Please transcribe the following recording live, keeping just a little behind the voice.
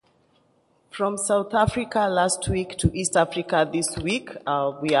From South Africa last week to East Africa this week.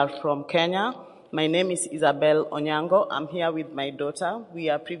 We are from Kenya. My name is Isabel Onyango. I'm here with my daughter. We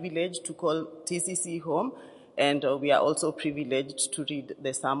are privileged to call TCC home, and we are also privileged to read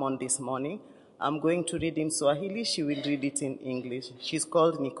the sermon this morning. I'm going to read in Swahili. She will read it in English. She's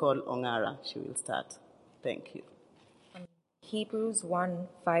called Nicole Ongara. She will start. Thank you. Hebrews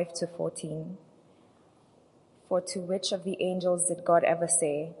 1:5-14. For to which of the angels did God ever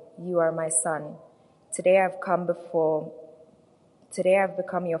say, "You are my son. Today I've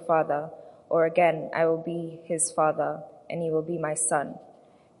become your father," or again, "I will be his father, and he will be my son."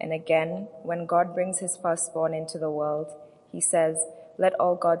 And again, when God brings his firstborn into the world, he says, "Let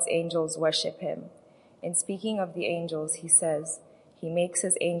all God's angels worship him." In speaking of the angels, he says, "He makes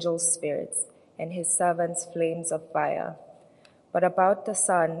his angels spirits, and his servants flames of fire." But about the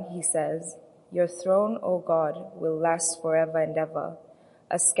Son, he says, "Your throne, O God, will last forever and ever.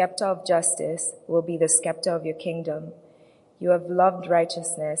 A scepter of justice will be the scepter of your kingdom. You have loved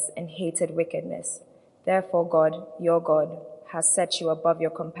righteousness and hated wickedness. Therefore God, your God, has set you above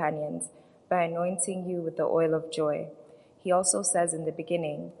your companions by anointing you with the oil of joy." He also says in the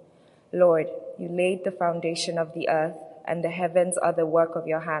beginning, "Lord, you laid the foundation of the earth, and the heavens are the work of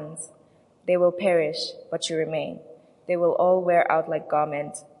your hands. They will perish, but you remain. They will all wear out like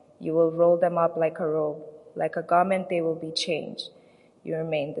garment. You will roll them up like a robe. Like a garment they will be changed.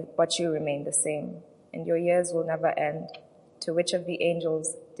 But you remain the same, and your years will never end. To which of the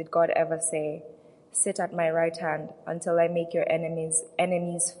angels did God ever say, "Sit at my right hand until I make your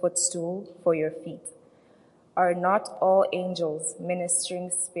enemies footstool for your feet"? Are not all angels ministering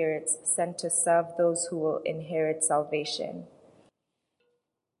spirits sent to serve those who will inherit salvation?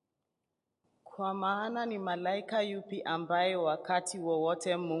 Kwa maana ni malaika yupi ambaye wakati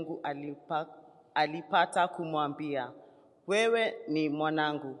wowote Mungu alipata kumwambia, "Wewe ni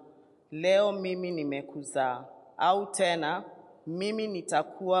mwanangu, leo mimi nimekuzaa," au tena, "Mimi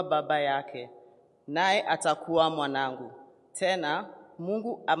nitakuwa baba yake, naye atakuwa mwanangu." Tena,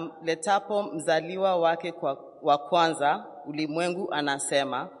 Mungu amletapo mzaliwa wake wa kwanza ulimwengu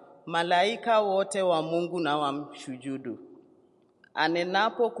anasema, "Malaika wote wa Mungu na wamshujudu."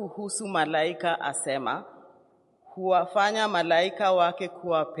 Anenapo kuhusu malaika asema, "Huwafanya malaika wake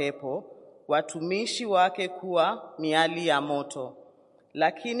kuwa pepo, watumishi wake kuwa miali ya moto."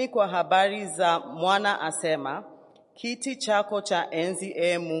 Lakini kwa habari za mwana asema, "Kiti chako cha enzi,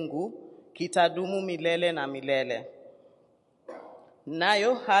 Ee Mungu, kitadumu milele na milele.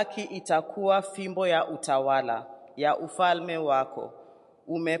 Nayo haki itakuwa fimbo ya utawala, ya ufalme wako.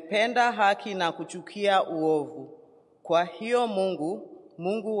 Umependa haki na kuchukia uovu. Kwa hiyo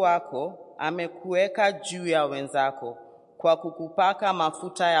Mungu wako amekuweka juu ya wenzako kwa kukupaka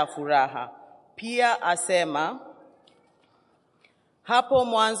mafuta ya furaha." Pia asema, "Hapo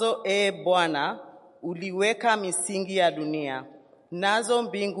mwanzo, Ee Bwana, uliweka misingi ya dunia, nazo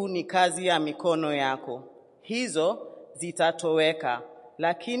mbingu ni kazi ya mikono yako. Hizo zitatoweka,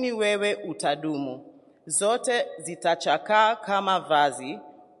 lakini wewe utadumu. Zote zitachakaa kama vazi,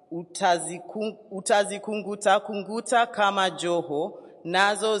 utazikunguta kama joho,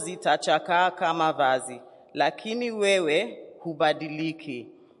 nazo zitachakaa kama vazi, lakini wewe hubadiliki,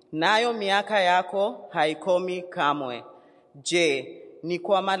 nayo miaka yako haikomi kamwe." Je, ni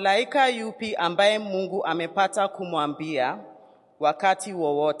kwa malaika yupi ambaye Mungu amepata kumwambia wakati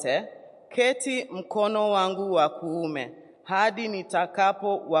wowote, "Keti mkono wangu wa kuume, hadi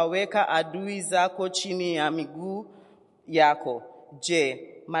nitakapo waweka adui zako chini ya miguu yako"? Je,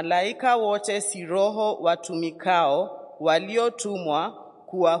 malaika wote si roho watumikao waliotumwa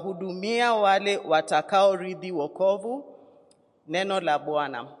kuwahudumia wale watakaorithi wokovu? Neno la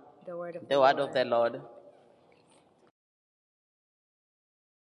Bwana. The word of the Lord.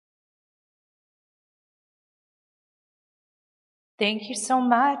 Thank you so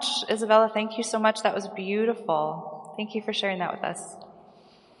much, Isabella. Thank you so much. That was beautiful. Thank you for sharing that with us.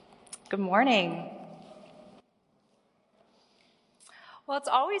 Good morning. Well, it's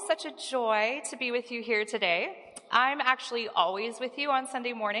always such a joy to be with you here today. I'm actually always with you on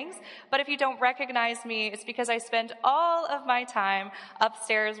Sunday mornings, but if you don't recognize me, it's because I spend all of my time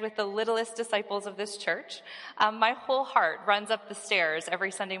upstairs with the littlest disciples of this church. My whole heart runs up the stairs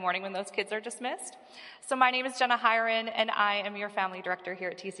every Sunday morning when those kids are dismissed. So my name is Jenna, and I am your family director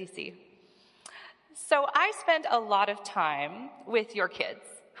here at TCC. So I spend a lot of time with your kids,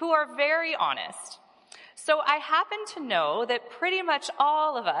 who are very honest. So I happen to know that pretty much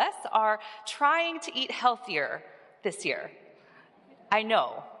all of us are trying to eat healthier this year. I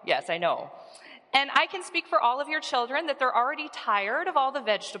know. Yes, I know. And I can speak for all of your children that they're already tired of all the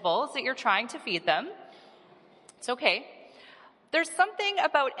vegetables that you're trying to feed them. It's okay. There's something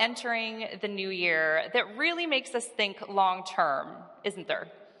about entering the new year that really makes us think long term, isn't there?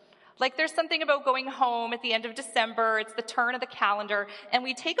 Like there's something about going home at the end of December, it's the turn of the calendar, and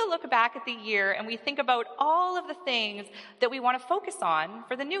we take a look back at the year and we think about all of the things that we want to focus on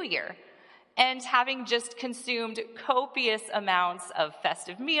for the new year. And having just consumed copious amounts of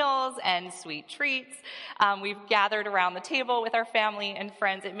festive meals and sweet treats, we've gathered around the table with our family and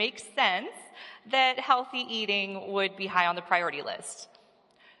friends. It makes sense that healthy eating would be high on the priority list.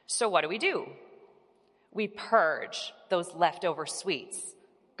 So what do? We purge those leftover sweets.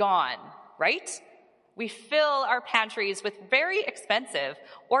 Gone, right? We fill our pantries with very expensive,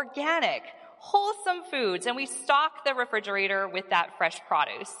 organic, wholesome foods, and we stock the refrigerator with that fresh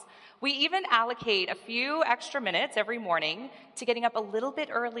produce. We even allocate a few extra minutes every morning to getting up a little bit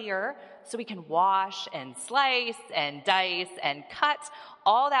earlier so we can wash and slice and dice and cut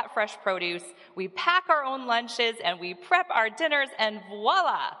all that fresh produce. We pack our own lunches and we prep our dinners, and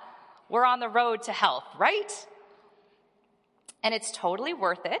voila, we're on the road to health, right? And it's totally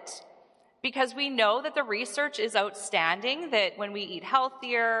worth it because we know that the research is outstanding, that when we eat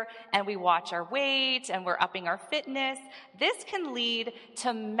healthier and we watch our weight and we're upping our fitness, this can lead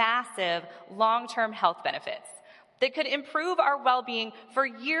to massive long-term health benefits that could improve our well-being for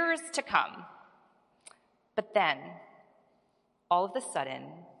years to come. But then, all of a sudden,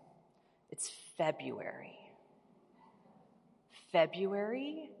 it's February.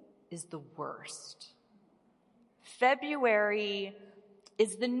 February is the worst. February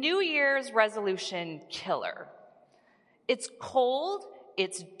is the New Year's resolution killer. It's cold,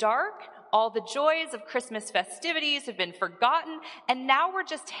 it's dark, all the joys of Christmas festivities have been forgotten, and now we're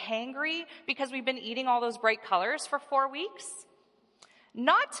just hangry because we've been eating all those bright colors for 4 weeks.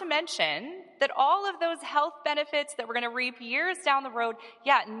 Not to mention that all of those health benefits that we're going to reap years down the road,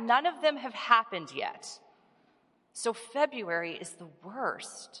 none of them have happened yet. So February is the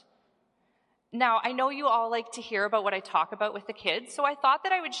worst. Now, I know you all like to hear about what I talk about with the kids, so I thought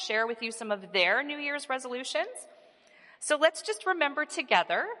that I would share with you some of their New Year's resolutions. So let's just remember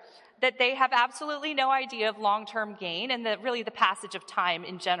together that they have absolutely no idea of long-term gain and really the passage of time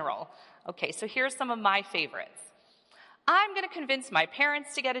in general. Okay, so here's some of my favorites. I'm going to convince my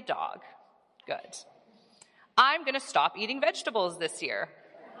parents to get a dog. Good. I'm going to stop eating vegetables this year.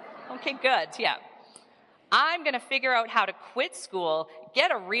 Okay, good, yeah. I'm going to figure out how to quit school, get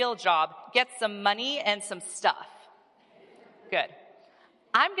a real job, get some money and some stuff. Good.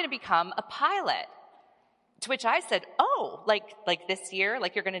 I'm going to become a pilot. To which I said, oh, like this year?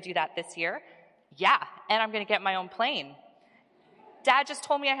 Like you're going to do that this year? Yeah, and I'm going to get my own plane. Dad just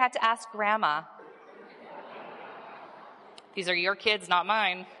told me I had to ask Grandma. These are your kids, not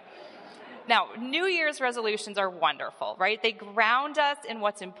mine. Now, New Year's resolutions are wonderful, right? They ground us in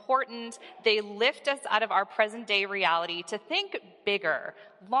what's important. They lift us out of our present day reality to think bigger,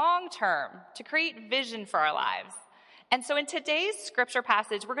 long term, to create vision for our lives. And so in today's scripture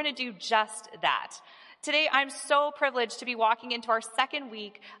passage, we're going to do just that. Today, I'm so privileged to be walking into our second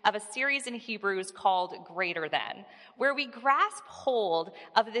week of a series in Hebrews called Greater Than, where we grasp hold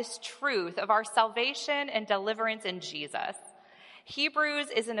of this truth of our salvation and deliverance in Jesus. Hebrews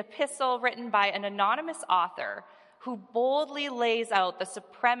is an epistle written by an anonymous author who boldly lays out the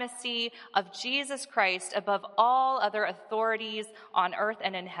supremacy of Jesus Christ above all other authorities on earth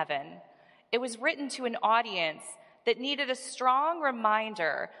and in heaven. It was written to an audience that needed a strong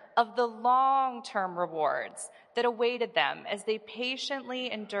reminder of the long-term rewards that awaited them as they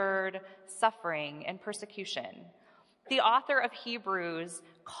patiently endured suffering and persecution. The author of Hebrews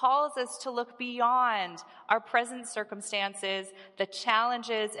calls us to look beyond our present circumstances, the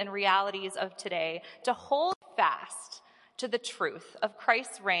challenges and realities of today, to hold fast to the truth of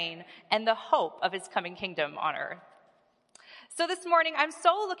Christ's reign and the hope of his coming kingdom on earth. So this morning, I'm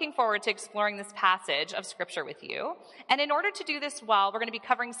so looking forward to exploring this passage of Scripture with you. And in order to do this well, we're going to be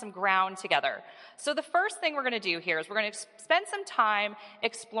covering some ground together. So the first thing we're going to do here is we're going to spend some time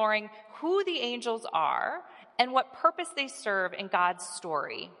exploring who the angels are and what purpose they serve in God's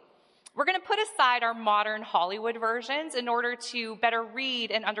story. We're going to put aside our modern Hollywood versions in order to better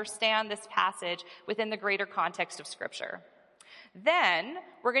read and understand this passage within the greater context of Scripture. Then,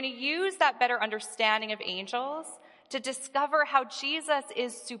 we're going to use that better understanding of angels to discover how Jesus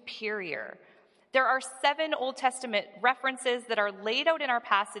is superior. There are 7 Old Testament references that are laid out in our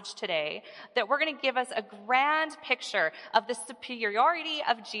passage today that we're going to give us a grand picture of the superiority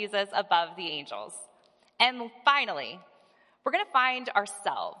of Jesus above the angels. And finally, we're going to find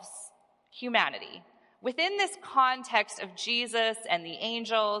ourselves, humanity, Within this context of Jesus and the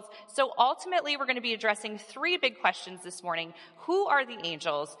angels, so ultimately we're going to be addressing three big questions this morning. Who are the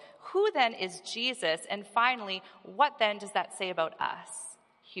angels? Who then is Jesus? And finally, what then does that say about us,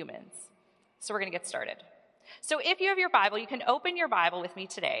 humans? So we're going to get started. So if you have your Bible, you can open your Bible with me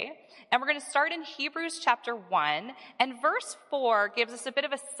today. And we're going to start in Hebrews chapter 1. And verse 4 gives us a bit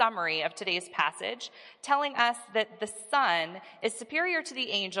of a summary of today's passage, telling us that the Son is superior to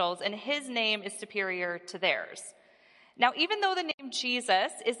the angels and his name is superior to theirs. Now, even though the name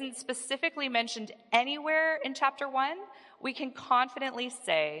Jesus isn't specifically mentioned anywhere in chapter 1, we can confidently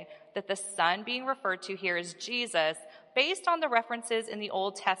say that the Son being referred to here is Jesus based on the references in the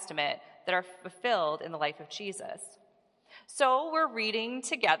Old Testament that are fulfilled in the life of Jesus. So we're reading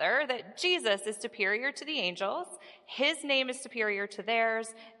together that Jesus is superior to the angels, his name is superior to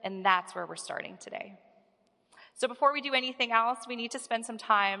theirs, and that's where we're starting today. So before we do anything else, we need to spend some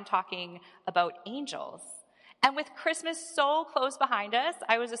time talking about angels. And with Christmas so close behind us,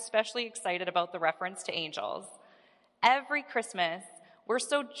 I was especially excited about the reference to angels. Every Christmas, we're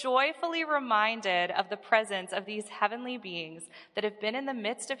so joyfully reminded of the presence of these heavenly beings that have been in the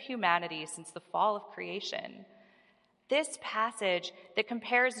midst of humanity since the fall of creation. This passage that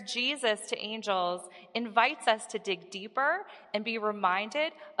compares Jesus to angels invites us to dig deeper and be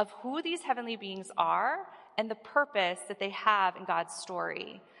reminded of who these heavenly beings are and the purpose that they have in God's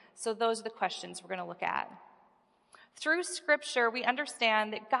story. So those are the questions we're going to look at. Through Scripture, we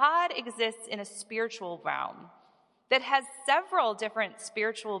understand that God exists in a spiritual realm that has several different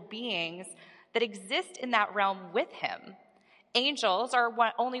spiritual beings that exist in that realm with him. Angels are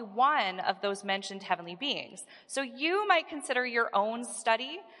only one of those mentioned heavenly beings. So you might consider your own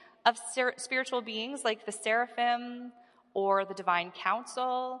study of spiritual beings like the seraphim or the divine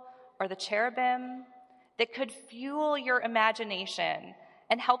council or the cherubim that could fuel your imagination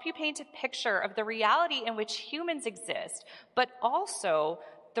and help you paint a picture of the reality in which humans exist, but also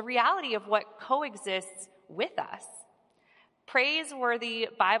the reality of what coexists with us. Praiseworthy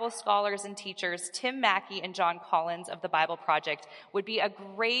Bible scholars and teachers Tim Mackey and John Collins of the Bible Project would be a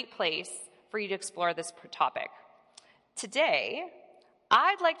great place for you to explore this topic. Today,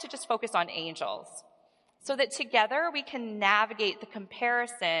 I'd like to just focus on angels so that together we can navigate the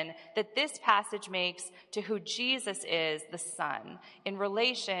comparison that this passage makes to who Jesus is, the Son, in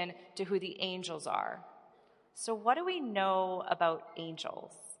relation to who the angels are. So what do we know about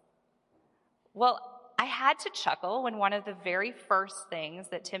angels? Well, I had to chuckle when one of the very first things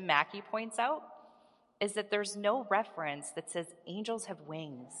that Tim Mackey points out is that there's no reference that says angels have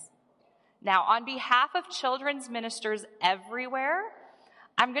wings. Now, on behalf of children's ministers everywhere,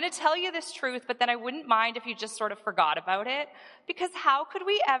 I'm going to tell you this truth, but then I wouldn't mind if you just sort of forgot about it, because how could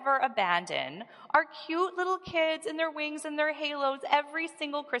we ever abandon our cute little kids and their wings and their halos every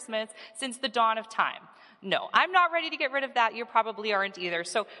single Christmas since the dawn of time? No, I'm not ready to get rid of that. You probably aren't either.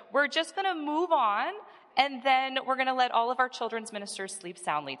 So we're just going to move on, and then we're going to let all of our children's ministers sleep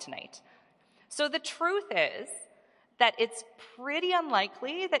soundly tonight. So the truth is that it's pretty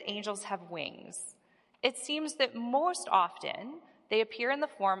unlikely that angels have wings. It seems that most often they appear in the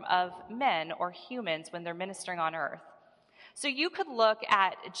form of men or humans when they're ministering on earth. So you could look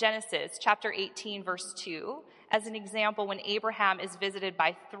at Genesis chapter 18, verse 2, as an example when Abraham is visited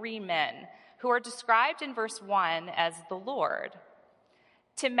by three men who are described in verse 1 as the Lord.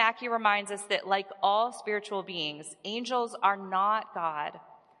 Tim Mackey reminds us that like all spiritual beings, angels are not God.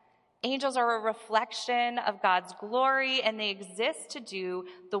 Angels are a reflection of God's glory, and they exist to do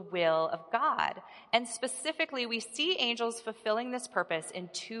the will of God. And specifically, we see angels fulfilling this purpose in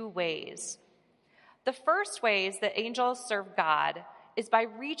two ways. The first way is that angels serve God is by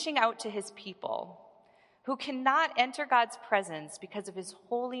reaching out to his people who cannot enter God's presence because of his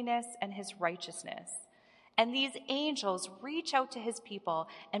holiness and his righteousness. And these angels reach out to his people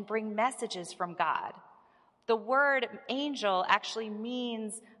and bring messages from God. The word angel actually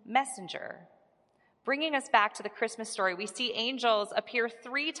means messenger. Bringing us back to the Christmas story, we see angels appear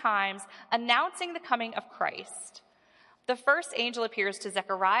 3 times announcing the coming of Christ. The first angel appears to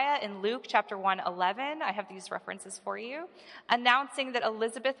Zechariah in Luke chapter 1:11. I have these references for you, announcing that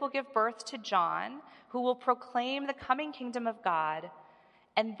Elizabeth will give birth to John, who will proclaim the coming kingdom of God.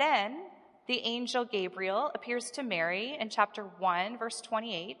 And then the angel Gabriel appears to Mary in chapter 1, verse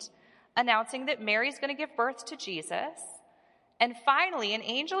 28, announcing that Mary's going to give birth to Jesus. And finally, an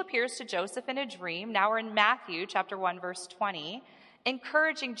angel appears to Joseph in a dream. Now we're in Matthew chapter 1, verse 20,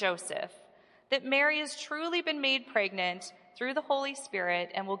 encouraging Joseph that Mary has truly been made pregnant through the Holy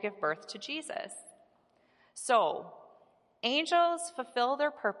Spirit and will give birth to Jesus. So, angels fulfill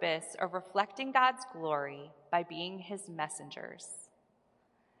their purpose of reflecting God's glory by being his messengers.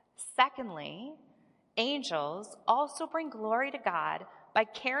 Secondly, Angels also bring glory to God by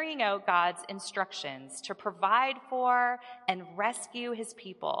carrying out God's instructions to provide for and rescue his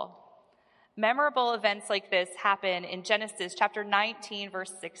people. Memorable events like this happen in Genesis chapter 19,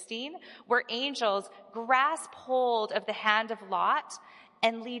 verse 16, where angels grasp hold of the hand of Lot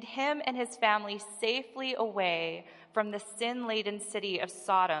and lead him and his family safely away from the sin-laden city of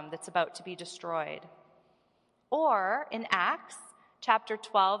Sodom that's about to be destroyed. Or in Acts chapter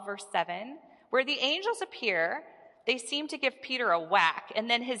 12, verse 7, where the angels appear, they seem to give Peter a whack, and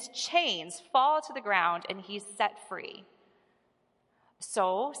then his chains fall to the ground and he's set free.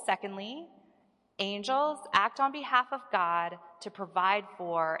 So, secondly, angels act on behalf of God to provide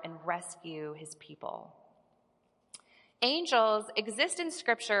for and rescue his people. Angels exist in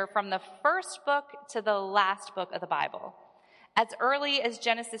Scripture from the first book to the last book of the Bible. As early as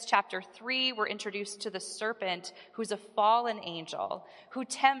Genesis chapter 3, we're introduced to the serpent, who's a fallen angel, who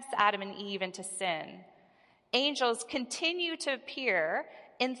tempts Adam and Eve into sin. Angels continue to appear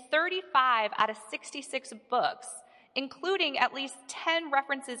in 35 out of 66 books, including at least 10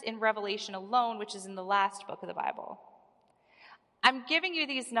 references in Revelation alone, which is in the last book of the Bible. I'm giving you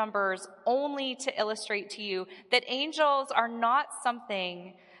these numbers only to illustrate to you that angels are not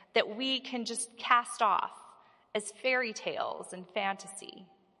something that we can just cast off as fairy tales and fantasy.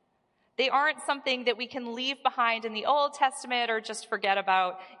 They aren't something that we can leave behind in the Old Testament or just forget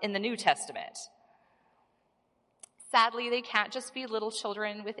about in the New Testament. Sadly, they can't just be little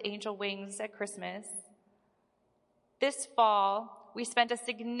children with angel wings at Christmas. This fall, we spent a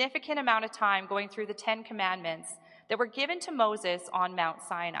significant amount of time going through the 10 Commandments that were given to Moses on Mount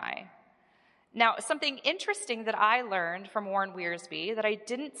Sinai. Now, something interesting that I learned from Warren Wiersbe that I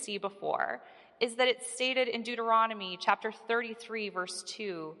didn't see before is that it's stated in Deuteronomy chapter 33, verse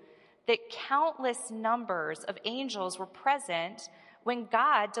 2, that countless numbers of angels were present when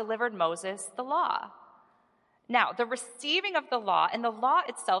God delivered Moses the law. Now, the receiving of the law and the law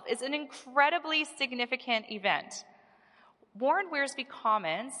itself is an incredibly significant event. Warren Wiersbe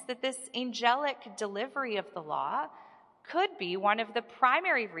comments that this angelic delivery of the law could be one of the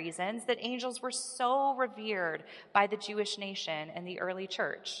primary reasons that angels were so revered by the Jewish nation and the early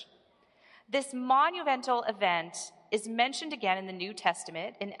church. This monumental event is mentioned again in the New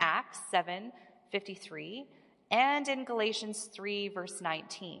Testament in Acts 7:53 and in Galatians 3, verse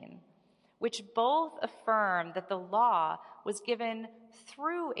 19, which both affirm that the law was given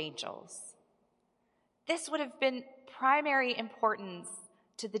through angels. This would have been primary importance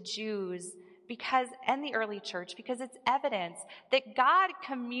to the Jews and the early church because it's evidence that God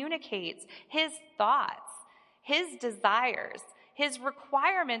communicates his thoughts, his desires, his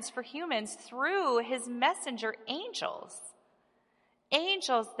requirements for humans through his messenger angels.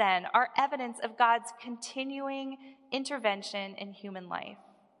 Angels, then, are evidence of God's continuing intervention in human life.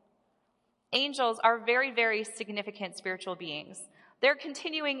 Angels are very, very significant spiritual beings. Their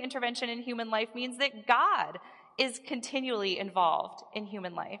continuing intervention in human life means that God is continually involved in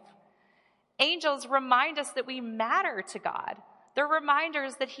human life. Angels remind us that we matter to God. They're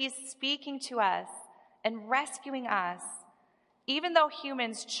reminders that he's speaking to us and rescuing us. Even though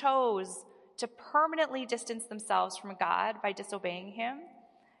humans chose to permanently distance themselves from God by disobeying him,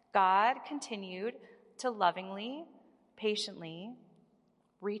 God continued to lovingly, patiently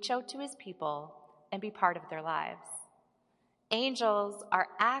reach out to his people and be part of their lives. Angels are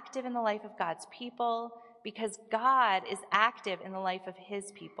active in the life of God's people because God is active in the life of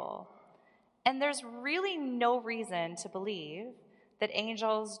his people. And there's really no reason to believe that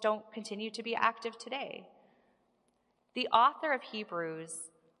angels don't continue to be active today. The author of Hebrews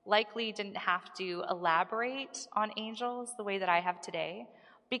likely didn't have to elaborate on angels the way that I have today,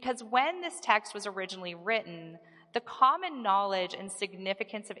 because when this text was originally written, the common knowledge and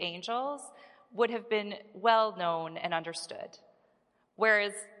significance of angels would have been well known and understood.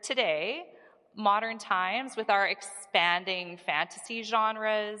 Whereas today, modern times, with our expanding fantasy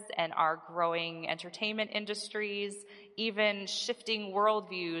genres and our growing entertainment industries, even shifting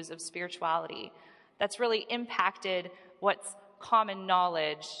worldviews of spirituality, that's really impacted what's common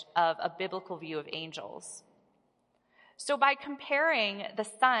knowledge of a biblical view of angels. So by comparing the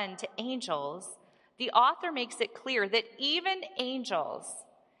Son to angels, the author makes it clear that even angels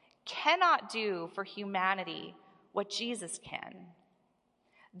cannot do for humanity what Jesus can.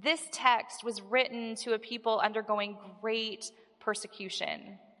 This text was written to a people undergoing great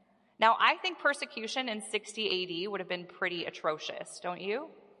persecution. Now, I think persecution in 60 AD would have been pretty atrocious, don't you?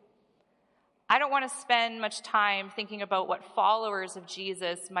 I don't want to spend much time thinking about what followers of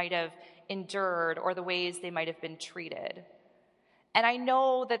Jesus might have endured or the ways they might have been treated. And I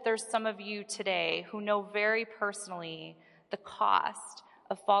know that there's some of you today who know very personally the cost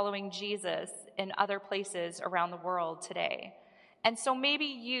of following Jesus in other places around the world today. And so maybe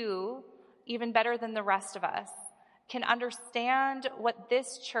you, even better than the rest of us, can understand what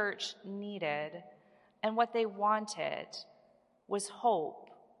this church needed and what they wanted was hope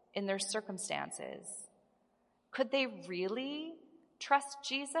in their circumstances. Could they really trust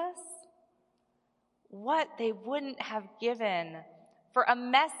Jesus? What they wouldn't have given for a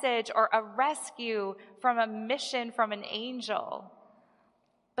message or a rescue from a mission from an angel.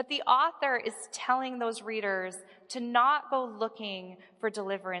 But the author is telling those readers to not go looking for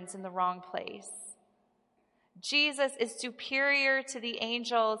deliverance in the wrong place. Jesus is superior to the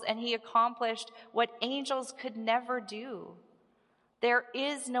angels, and he accomplished what angels could never do. There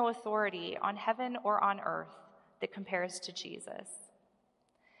is no authority on heaven or on earth that compares to Jesus.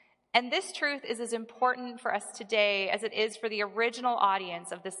 And this truth is as important for us today as it is for the original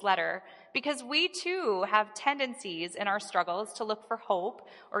audience of this letter, because we too have tendencies in our struggles to look for hope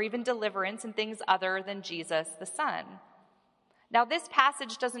or even deliverance in things other than Jesus the Son. Now, this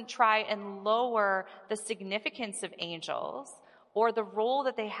passage doesn't try and lower the significance of angels or the role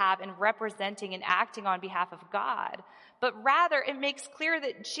that they have in representing and acting on behalf of God, but rather it makes clear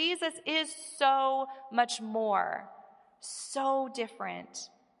that Jesus is so much more, so different.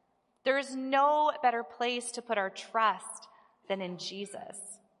 There is no better place to put our trust than in Jesus.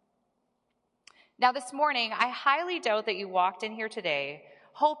 Now, this morning, I highly doubt that you walked in here today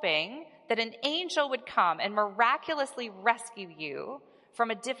hoping that an angel would come and miraculously rescue you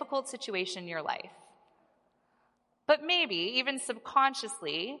from a difficult situation in your life. But maybe, even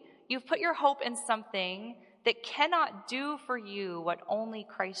subconsciously, you've put your hope in something that cannot do for you what only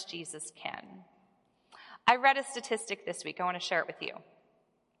Christ Jesus can. I read a statistic this week. I want to share it with you.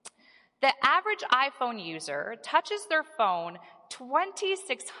 The average iPhone user touches their phone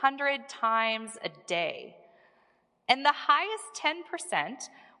 2,600 times a day. And the highest 10%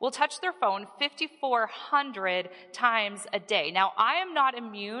 will touch their phone 5,400 times a day. Now, I am not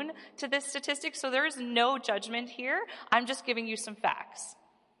immune to this statistic, so there is no judgment here. I'm just giving you some facts.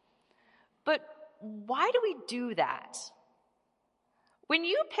 But why do we do that? When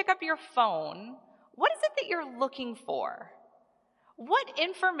you pick up your phone, what is it that you're looking for? What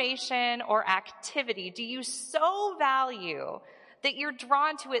information or activity do you so value that you're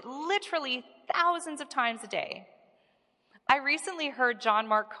drawn to it literally thousands of times a day? I recently heard John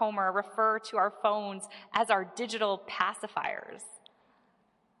Mark Comer refer to our phones as our digital pacifiers.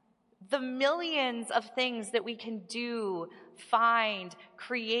 The millions of things that we can do, find,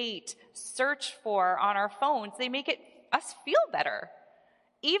 create, search for on our phones, they make us feel better,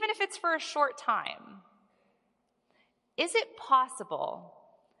 even if it's for a short time. Is it possible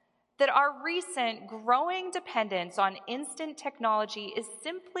that our recent growing dependence on instant technology is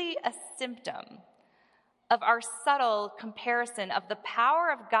simply a symptom of our subtle comparison of the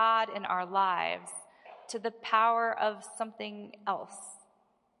power of God in our lives to the power of something else?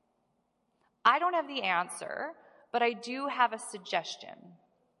 I don't have the answer, but I do have a suggestion.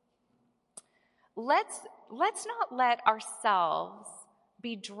 Let's not let ourselves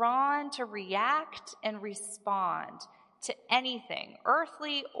be drawn to react and respond to anything,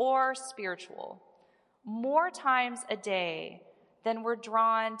 earthly or spiritual, more times a day than we're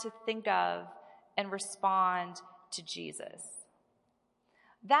drawn to think of and respond to Jesus.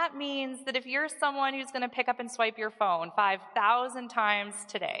 That means that if you're someone who's going to pick up and swipe your phone 5,000 times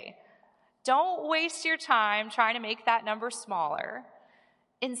today, don't waste your time trying to make that number smaller.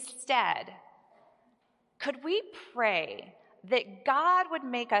 Instead, could we pray that God would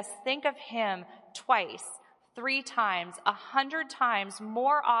make us think of him twice, 3 times, 100 times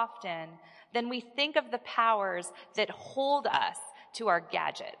more often than we think of the powers that hold us to our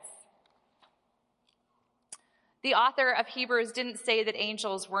gadgets? The author of Hebrews didn't say that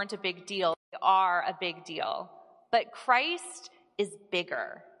angels weren't a big deal. They are a big deal. But Christ is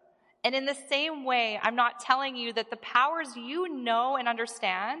bigger. And in the same way, I'm not telling you that the powers you know and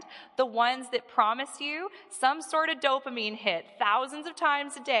understand, the ones that promise you some sort of dopamine hit thousands of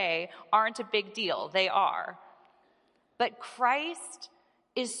times a day, aren't a big deal. They are. But Christ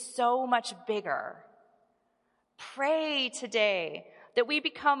is so much bigger. Pray today that we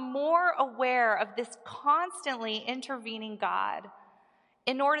become more aware of this constantly intervening God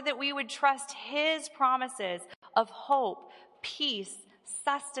in order that we would trust his promises of hope, peace,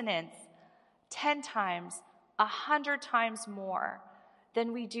 sustenance 10 times, 100 times more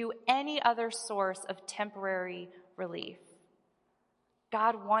than we do any other source of temporary relief.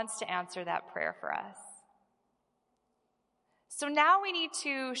 God wants to answer that prayer for us. So now we need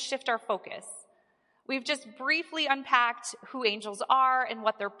to shift our focus. We've just briefly unpacked who angels are and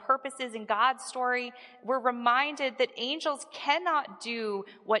what their purpose is in God's story. We're reminded that angels cannot do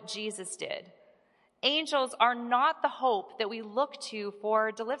what Jesus did. Angels are not the hope that we look to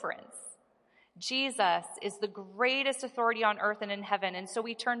for deliverance. Jesus is the greatest authority on earth and in heaven. And so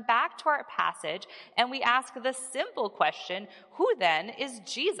we turn back to our passage and we ask the simple question, who then is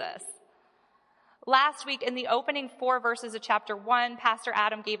Jesus? Last week in the opening 4 verses of chapter 1, Pastor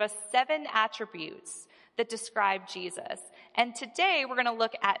Adam gave us 7 attributes that describe Jesus. And today we're going to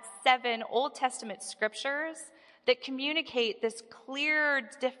look at 7 Old Testament scriptures that communicate this clear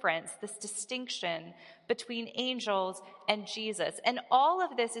difference, this distinction between angels and Jesus. And all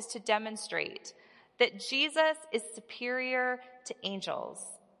of this is to demonstrate that Jesus is superior to angels.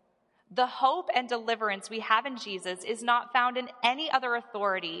 The hope and deliverance we have in Jesus is not found in any other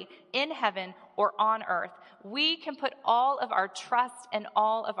authority in heaven or on earth. We can put all of our trust and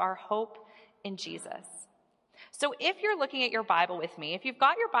all of our hope in Jesus. So if you're looking at your Bible with me, if you've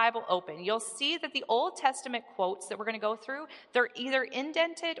got your Bible open, you'll see that the Old Testament quotes that we're going to go through, they're either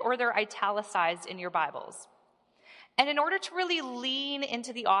indented or they're italicized in your Bibles. And in order to really lean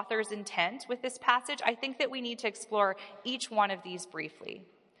into the author's intent with this passage, I think that we need to explore each one of these briefly.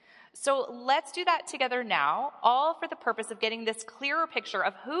 So let's do that together now, all for the purpose of getting this clearer picture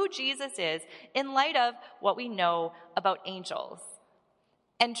of who Jesus is in light of what we know about angels.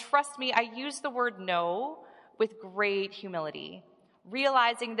 And trust me, I use the word know with great humility,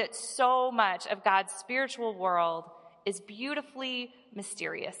 realizing that so much of God's spiritual world is beautifully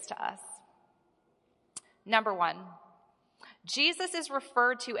mysterious to us. Number 1, Jesus is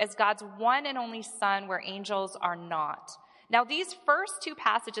referred to as God's one and only Son, where angels are not. Now, these first 2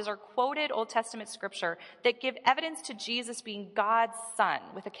 passages are quoted Old Testament scripture that give evidence to Jesus being God's Son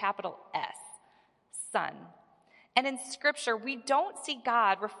with a capital S, Son. And in scripture, we don't see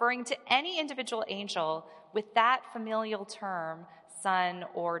God referring to any individual angel with that familial term, son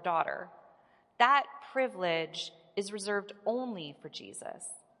or daughter. That privilege is reserved only for Jesus.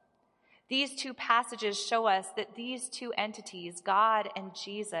 These 2 passages show us that these 2 entities, God and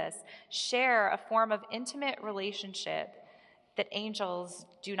Jesus, share a form of intimate relationship that angels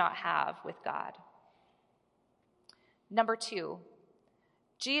do not have with God. Number 2,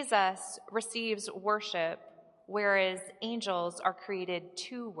 Jesus receives worship, whereas angels are created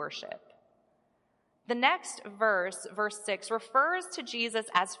to worship. The next verse, verse 6, refers to Jesus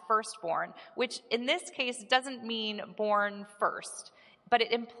as firstborn, which in this case doesn't mean born first, but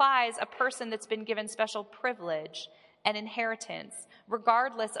it implies a person that's been given special privilege and inheritance,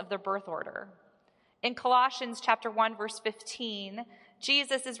 regardless of their birth order. In Colossians chapter 1, verse 15,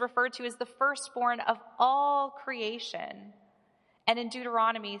 Jesus is referred to as the firstborn of all creation. And in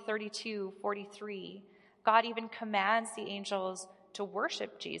Deuteronomy 32:43, God even commands the angels to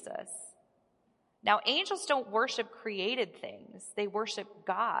worship Jesus. Now, angels don't worship created things. They worship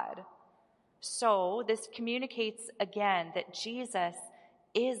God. So this communicates again that Jesus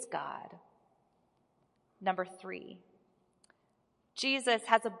is God. Number 3, Jesus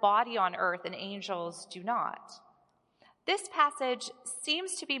has a body on earth and angels do not. This passage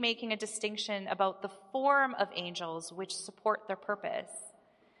seems to be making a distinction about the form of angels which support their purpose.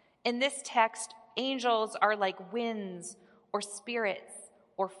 In this text, angels are like winds or spirits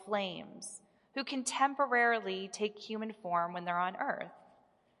or flames who can temporarily take human form when they're on earth.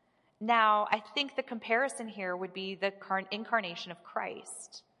 Now, I think the comparison here would be the incarnation of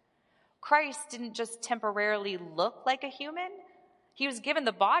Christ. Christ didn't just temporarily look like a human. He was given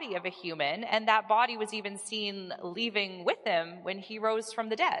the body of a human, and that body was even seen leaving with him when he rose from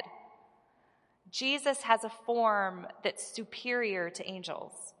the dead. Jesus has a form that's superior to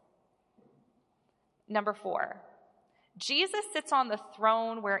angels. Number 4, Jesus sits on the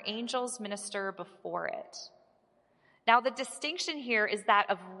throne where angels minister before it. Now, the distinction here is that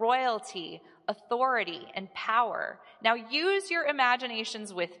of royalty, authority, and power. Now, use your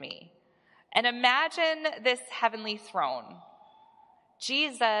imaginations with me and imagine this heavenly throne.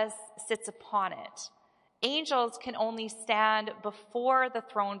 Jesus sits upon it. Angels can only stand before the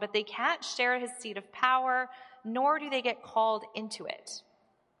throne, but they can't share his seat of power, nor do they get called into it.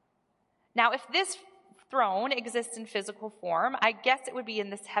 Now, if this throne exists in physical form, I guess it would be in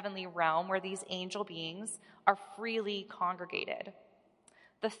this heavenly realm where these angel beings are freely congregated.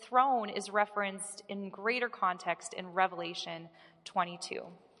 The throne is referenced in greater context in Revelation 22.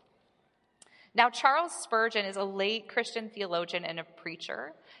 Now, Charles Spurgeon is a late Christian theologian and a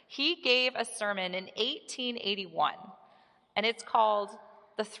preacher. He gave a sermon in 1881, and it's called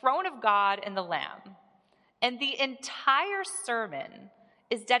The Throne of God and the Lamb. And the entire sermon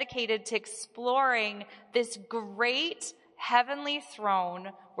is dedicated to exploring this great heavenly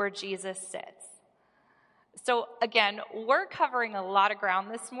throne where Jesus sits. So again, we're covering a lot of ground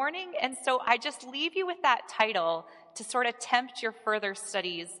this morning, and so I just leave you with that title to sort of tempt your further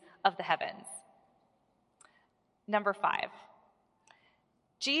studies of the heavens. Number 5,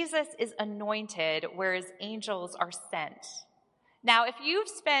 Jesus is anointed, whereas angels are sent. Now, if you've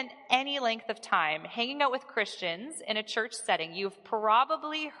spent any length of time hanging out with Christians in a church setting, you've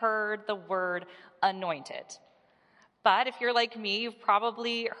probably heard the word anointed. But if you're like me, you've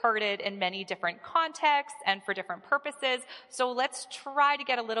probably heard it in many different contexts and for different purposes. So let's try to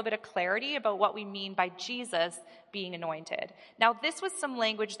get a little bit of clarity about what we mean by Jesus being anointed. Now, this was some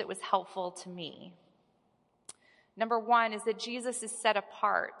language that was helpful to me. Number 1 is that Jesus is set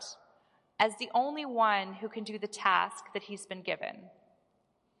apart as the only one who can do the task that he's been given.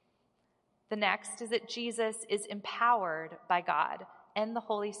 The next is that Jesus is empowered by God and the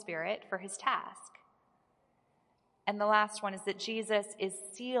Holy Spirit for his task. And the last one is that Jesus is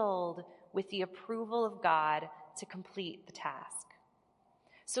sealed with the approval of God to complete the task.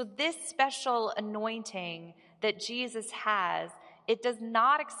 So this special anointing that Jesus has, it does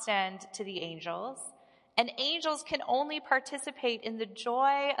not extend to the angels, and angels can only participate in the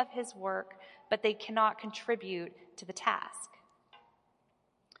joy of his work, but they cannot contribute to the task.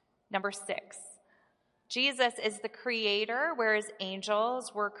 Number 6, Jesus is the creator, whereas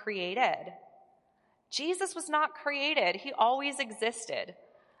angels were created. Jesus was not created. He always existed.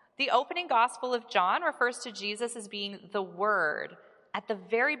 The opening gospel of John refers to Jesus as being the Word at the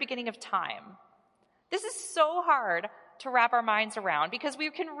very beginning of time. This is so hard to wrap our minds around because we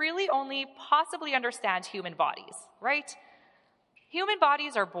can really only possibly understand human bodies, right? Human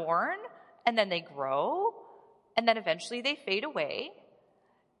bodies are born, and then they grow, and then eventually they fade away.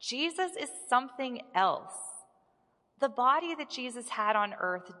 Jesus is something else. The body that Jesus had on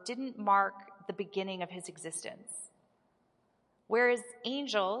earth didn't mark the beginning of his existence. Whereas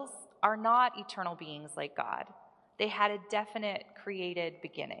angels are not eternal beings like God. They had a definite created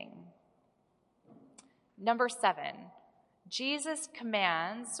beginning. Number 7, Jesus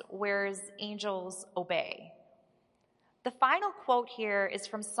commands, whereas angels obey. The final quote here is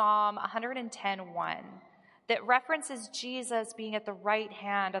from Psalm 110:1 that references Jesus being at the right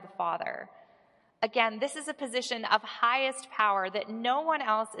hand of the Father. Again, this is a position of highest power that no one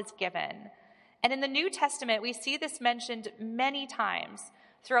else is given. And in the New Testament, we see this mentioned many times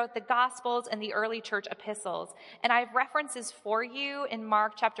throughout the Gospels and the early church epistles. And I have references for you in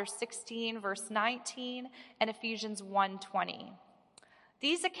Mark chapter 16, verse 19, and Ephesians 1:20.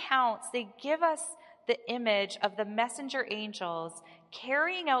 These accounts, they give us the image of the messenger angels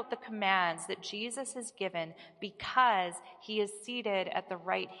carrying out the commands that Jesus has given because he is seated at the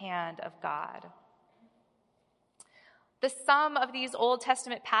right hand of God. The sum of these Old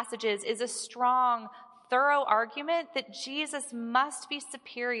Testament passages is a strong, thorough argument that Jesus must be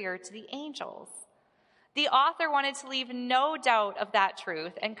superior to the angels. The author wanted to leave no doubt of that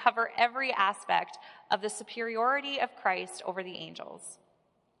truth and cover every aspect of the superiority of Christ over the angels.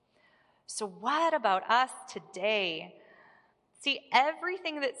 So what about us today? See,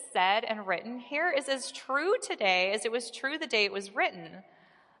 everything that's said and written here is as true today as it was true the day it was written.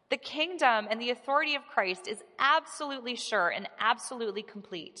 The kingdom and the authority of Christ is absolutely sure and absolutely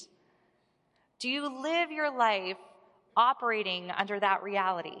complete. Do you live your life operating under that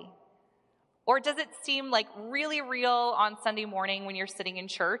reality? Or does it seem like really real on Sunday morning when you're sitting in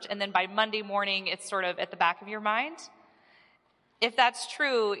church, and then by Monday morning it's sort of at the back of your mind? If that's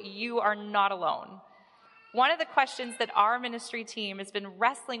true, you are not alone. One of the questions that our ministry team has been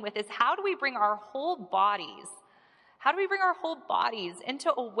wrestling with is how do we bring our whole bodies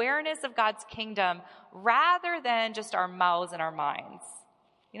into awareness of God's kingdom rather than just our mouths and our minds?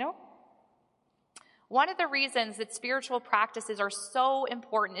 You know? One of the reasons that spiritual practices are so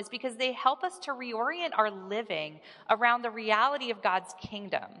important is because they help us to reorient our living around the reality of God's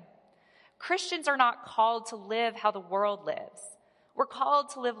kingdom. Christians are not called to live how the world lives. We're called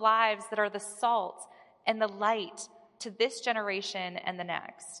to live lives that are the salt and the light to this generation and the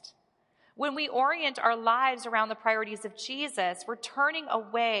next. When we orient our lives around the priorities of Jesus, we're turning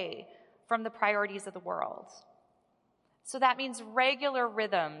away from the priorities of the world. So that means regular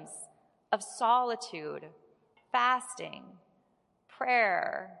rhythms of solitude, fasting,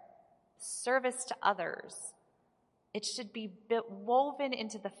 prayer, service to others. It should be woven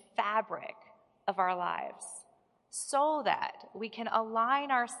into the fabric of our lives so that we can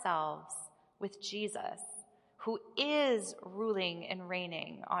align ourselves with Jesus, who is ruling and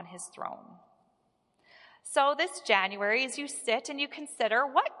reigning on his throne. So this January, as you sit and you consider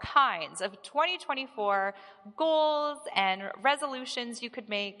what kinds of 2024 goals and resolutions you could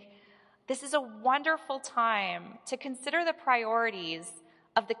make, this is a wonderful time to consider the priorities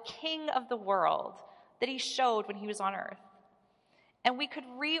of the King of the world, that he showed when he was on earth. And we could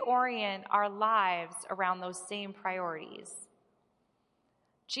reorient our lives around those same priorities.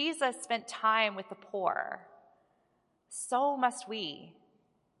 Jesus spent time with the poor. So must we.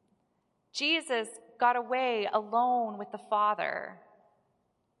 Jesus got away alone with the Father.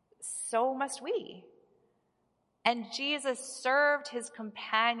 So must we. And Jesus served his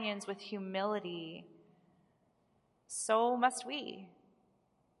companions with humility. So must we.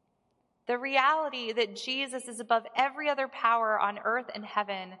 The reality that Jesus is above every other power on earth and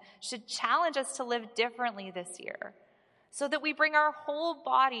heaven should challenge us to live differently this year, so that we bring our whole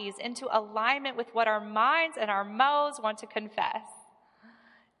bodies into alignment with what our minds and our mouths want to confess.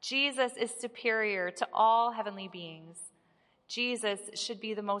 Jesus is superior to all heavenly beings. Jesus should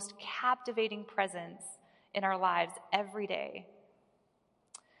be the most captivating presence in our lives every day.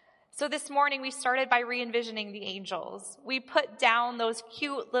 So this morning we started by re-envisioning the angels. We put down those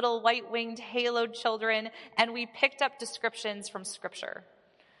cute little white-winged haloed children and we picked up descriptions from Scripture.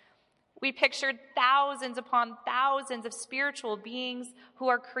 We pictured thousands upon thousands of spiritual beings who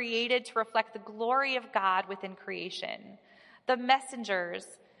are created to reflect the glory of God within creation. The messengers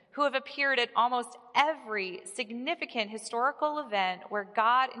who have appeared at almost every significant historical event where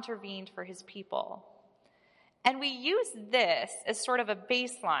God intervened for his people. And we use this as sort of a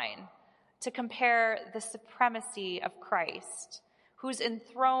baseline to compare the supremacy of Christ, who's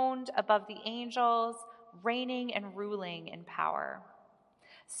enthroned above the angels, reigning and ruling in power.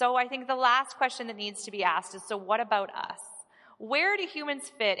 So I think the last question that needs to be asked is, so what about us? Where do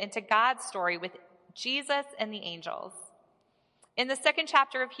humans fit into God's story with Jesus and the angels? In the second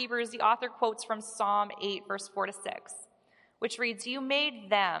chapter of Hebrews, the author quotes from Psalm 8, verse 4 to 6, which reads, "You made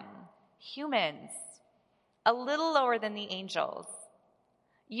them, humans, a little lower than the angels.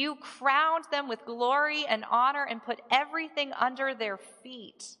 You crowned them with glory and honor and put everything under their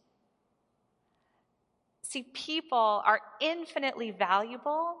feet." See, people are infinitely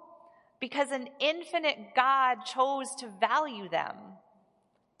valuable because an infinite God chose to value them,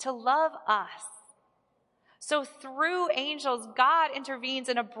 to love us. So through angels, God intervenes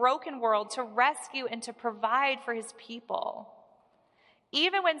in a broken world to rescue and to provide for his people.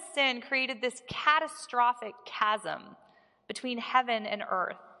 Even when sin created this catastrophic chasm between heaven and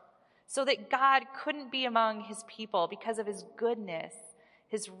earth, so that God couldn't be among his people because of his goodness,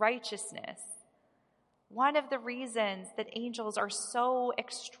 his righteousness. One of the reasons that angels are so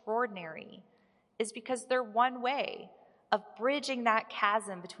extraordinary is because they're one way of bridging that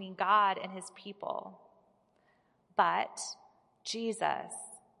chasm between God and his people. But Jesus,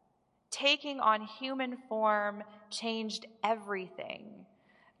 taking on human form, changed everything.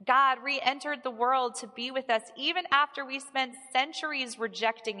 God re-entered the world to be with us even after we spent centuries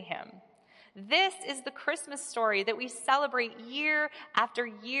rejecting him. This is the Christmas story that we celebrate year after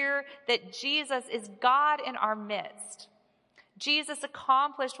year, that Jesus is God in our midst. Jesus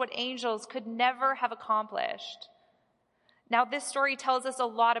accomplished what angels could never have accomplished. Now, this story tells us a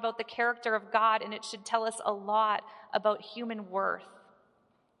lot about the character of God, and it should tell us a lot about human worth.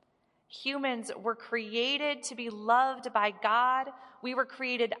 Humans were created to be loved by God. We were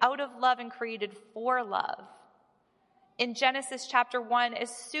created out of love and created for love. In Genesis chapter 1,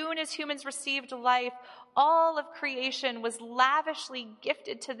 as soon as humans received life, all of creation was lavishly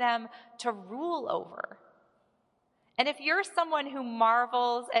gifted to them to rule over. And if you're someone who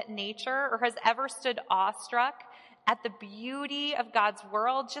marvels at nature or has ever stood awestruck at the beauty of God's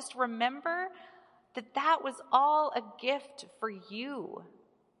world, just remember that that was all a gift for you.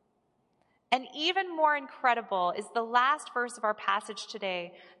 And even more incredible is the last verse of our passage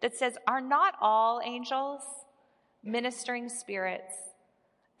today that says, "Are not all angels ministering spirits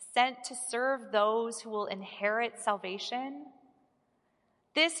sent to serve those who will inherit salvation?"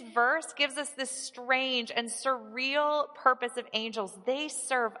 This verse gives us this strange and surreal purpose of angels. They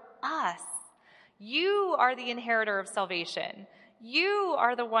serve us. You are the inheritor of salvation. You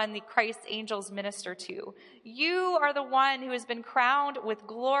are the one that Christ's angels minister to. You are the one who has been crowned with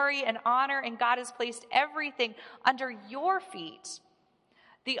glory and honor, and God has placed everything under your feet.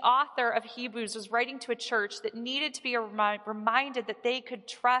 The author of Hebrews was writing to a church that needed to be reminded that they could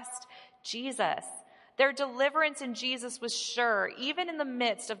trust Jesus. Their deliverance in Jesus was sure, even in the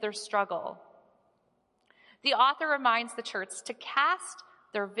midst of their struggle. The author reminds the church to cast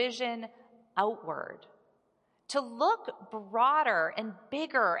their vision outward, to look broader and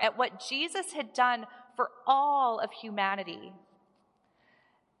bigger at what Jesus had done for all of humanity.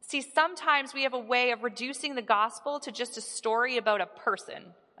 See, sometimes we have a way of reducing the gospel to just a story about a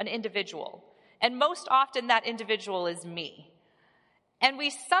person, an individual. And most often that individual is me. And we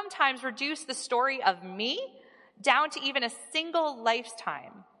sometimes reduce the story of me down to even a single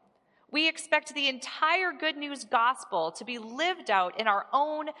lifetime. We expect the entire good news gospel to be lived out in our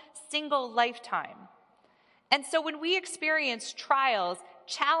own single lifetime. And so when we experience trials,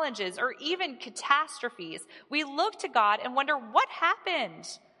 challenges, or even catastrophes, we look to God and wonder, what happened?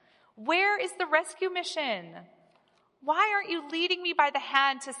 Where is the rescue mission? Why aren't you leading me by the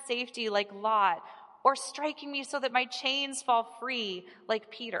hand to safety like Lot, or striking me so that my chains fall free like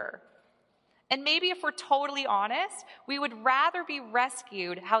Peter? And maybe if we're totally honest, we would rather be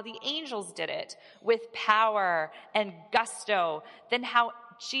rescued how the angels did it, with power and gusto, than how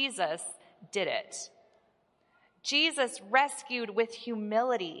Jesus did it. Jesus rescued with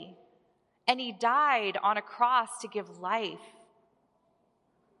humility, and he died on a cross to give life.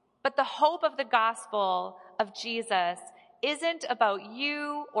 But the hope of the gospel of Jesus isn't about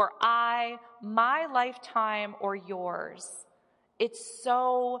you or I, my lifetime or yours. It's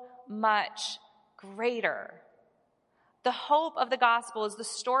so much greater. The hope of the gospel is the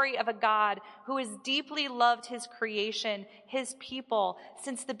story of a God who has deeply loved his creation, his people,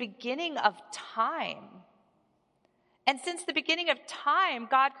 since the beginning of time. And since the beginning of time,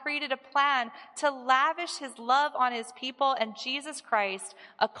 God created a plan to lavish his love on his people, and Jesus Christ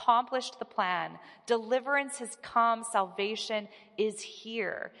accomplished the plan. Deliverance has come. Salvation is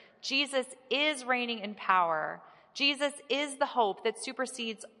here. Jesus is reigning in power. Jesus is the hope that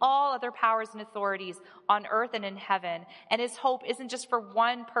supersedes all other powers and authorities on earth and in heaven. And his hope isn't just for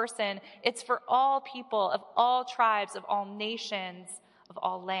one person. It's for all people of all tribes, of all nations, of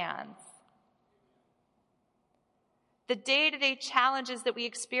all lands. The day-to-day challenges that we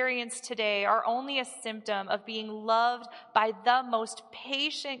experience today are only a symptom of being loved by the most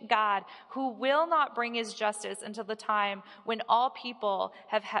patient God, who will not bring his justice until the time when all people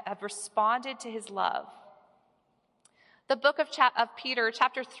have responded to his love. The book of Peter,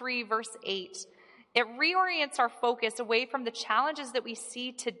 chapter 3, verse 8, it reorients our focus away from the challenges that we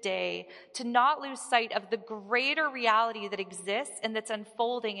see today to not lose sight of the greater reality that exists and that's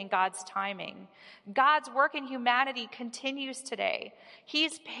unfolding in God's timing. God's work in humanity continues today.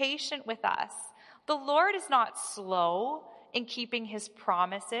 He's patient with us. The Lord is not slow in keeping his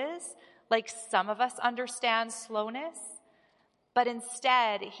promises, like some of us understand slowness, but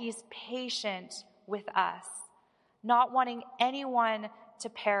instead he's patient with us, not wanting anyone to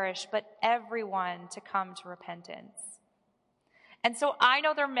perish, but everyone to come to repentance. And so I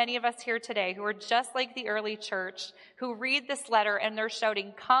know there are many of us here today who are just like the early church, who read this letter and they're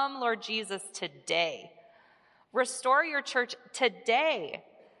shouting, "Come, Lord Jesus, today. Restore your church today.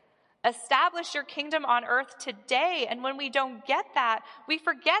 Establish your kingdom on earth today." And when we don't get that, we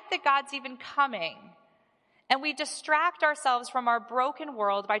forget that God's even coming. And we distract ourselves from our broken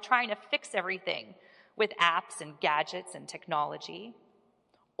world by trying to fix everything with apps and gadgets and technology.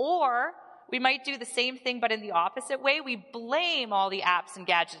 Or we might do the same thing, but in the opposite way. We blame all the apps and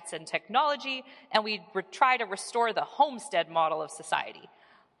gadgets and technology, and we try to restore the homestead model of society.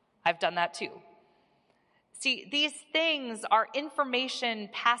 I've done that too. See, these things are information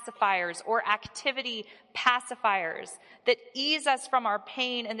pacifiers or activity pacifiers that ease us from our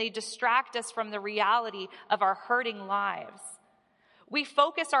pain, and they distract us from the reality of our hurting lives. We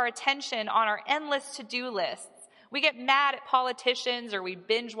focus our attention on our endless to-do lists. We get mad at politicians, or we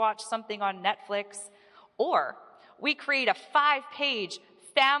binge watch something on Netflix, or we create a 5-page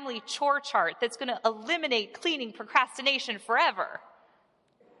family chore chart that's going to eliminate cleaning procrastination forever.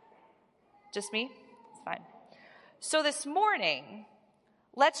 Just me? It's fine. So this morning,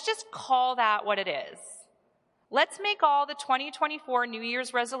 let's just call that what it is. Let's make all the 2024 New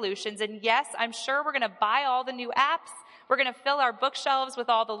Year's resolutions, and yes, I'm sure we're going to buy all the new apps. We're going to fill our bookshelves with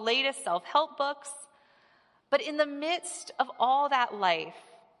all the latest self-help books. But in the midst of all that life,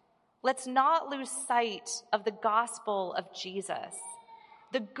 let's not lose sight of the gospel of Jesus.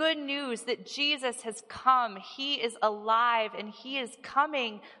 The good news that Jesus has come. He is alive, and he is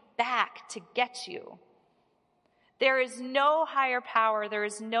coming back to get you. There is no higher power. There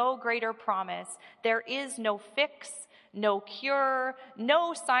is no greater promise. There is no fix, no cure,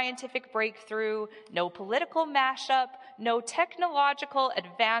 no scientific breakthrough, no political mashup, no technological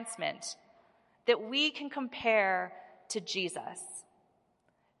advancement that we can compare to Jesus.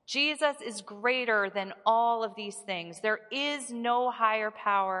 Jesus is greater than all of these things. There is no higher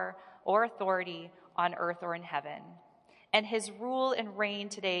power or authority on earth or in heaven. And his rule and reign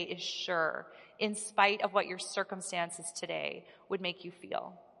today is sure, in spite of what your circumstances today would make you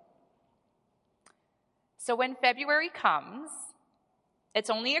feel. So when February comes,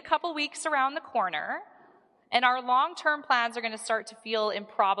 it's only a couple weeks around the corner, and our long-term plans are going to start to feel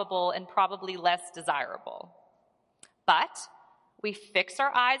improbable and probably less desirable. But we fix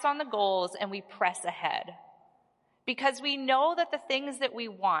our eyes on the goals and we press ahead, because we know that the things that we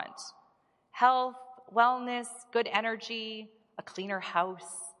want, health, wellness, good energy, a cleaner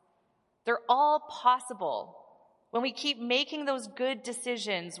house. They're all possible when we keep making those good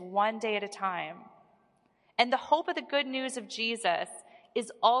decisions one day at a time. And the hope of the good news of Jesus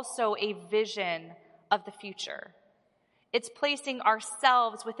is also a vision of the future. It's placing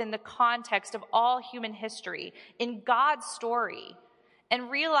ourselves within the context of all human history, in God's story, and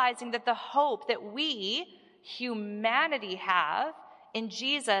realizing that the hope that we, humanity, have in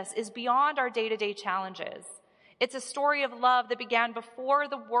Jesus is beyond our day-to-day challenges. It's a story of love that began before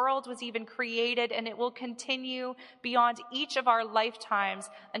the world was even created, and it will continue beyond each of our lifetimes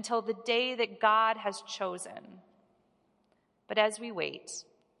until the day that God has chosen. But as we wait,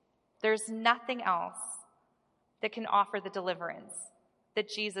 there's nothing else that can offer the deliverance that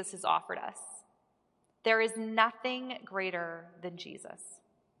Jesus has offered us. There is nothing greater than Jesus.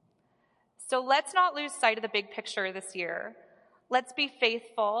 So let's not lose sight of the big picture this year. Let's be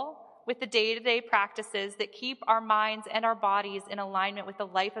faithful with the day-to-day practices that keep our minds and our bodies in alignment with the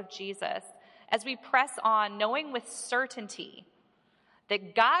life of Jesus as we press on, knowing with certainty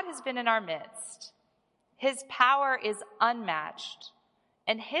that God has been in our midst. His power is unmatched,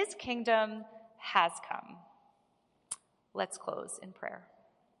 and his kingdom has come. Let's close in prayer.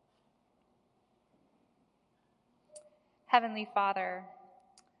 Heavenly Father,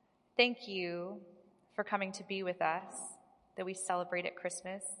 thank you for coming to be with us that we celebrate at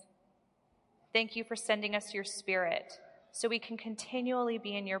Christmas. Thank you for sending us your Spirit so we can continually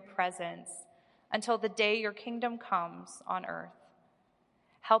be in your presence until the day your kingdom comes on earth.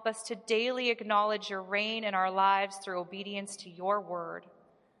 Help us to daily acknowledge your reign in our lives through obedience to your word.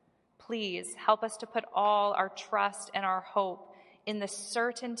 Please help us to put all our trust and our hope in the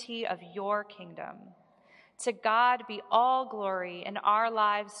certainty of your kingdom. To God be all glory in our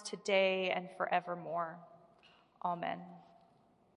lives today and forevermore. Amen.